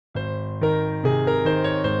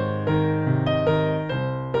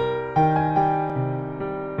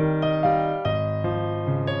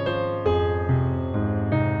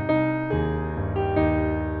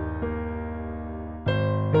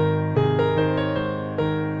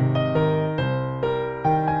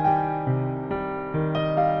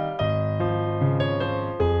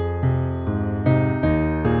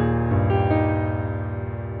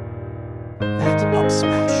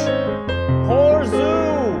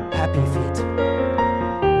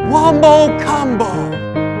Wombo combo.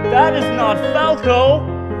 That is not Falco.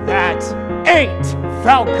 That ain't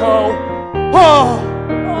Falco. Oh!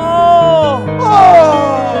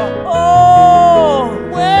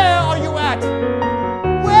 Where are you at?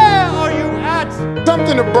 Where are you at?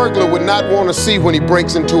 Something a burglar would not want to see when he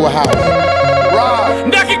breaks into a house. Rob.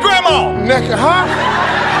 Naked grandma! Naked, huh?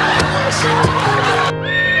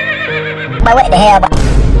 But what the hell?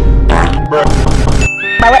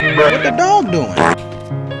 But what the dog doing?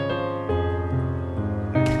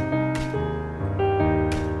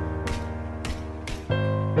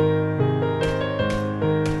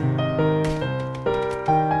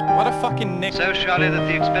 What a fucking nick. So surely that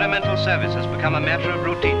the experimental service has become a matter of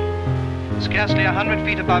routine. Scarcely 100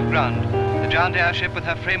 feet above ground, the giant airship with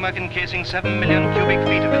her framework encasing 7 million cubic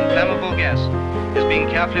feet of inflammable gas is being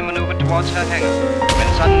carefully maneuvered towards her hangar, when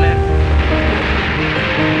suddenly...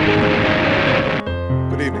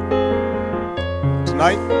 Good evening.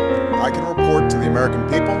 Tonight, I can report to the American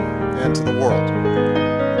people and to the world.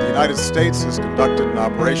 The United States has conducted an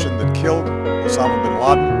operation that killed Osama bin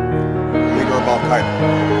Laden, the leader of Al-Qaeda,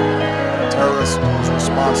 a terrorist who was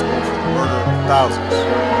responsible for the murder of thousands of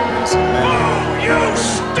innocent men. Oh, you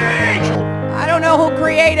stink! I don't know who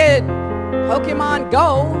created Pokemon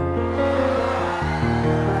Go,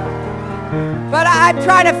 but I'm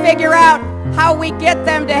trying to figure out how we get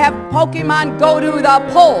them to have Pokemon go to the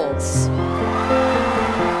polls.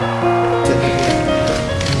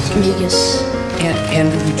 Negus.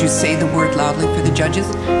 And would you say the word loudly for the judges?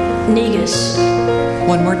 Negus.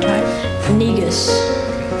 One more time. Negus.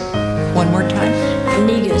 One more time.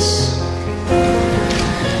 Negus.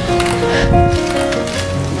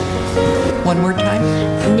 One more time.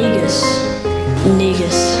 Negus.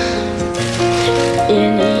 Negus.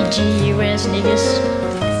 N-E-G-U-S. Negus.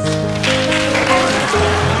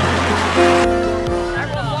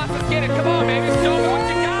 Everyone wants to get it. Come on, baby. Show me what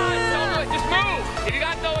you got. Show me what. Just move. If you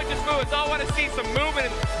got no one, just move. It's all I want to see some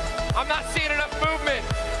movement. I'm not seeing enough movement.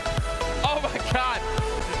 Oh my God.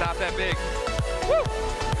 This is not that big. Woo.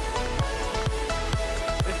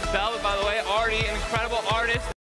 This is Bella, by the way. Already an incredible artist.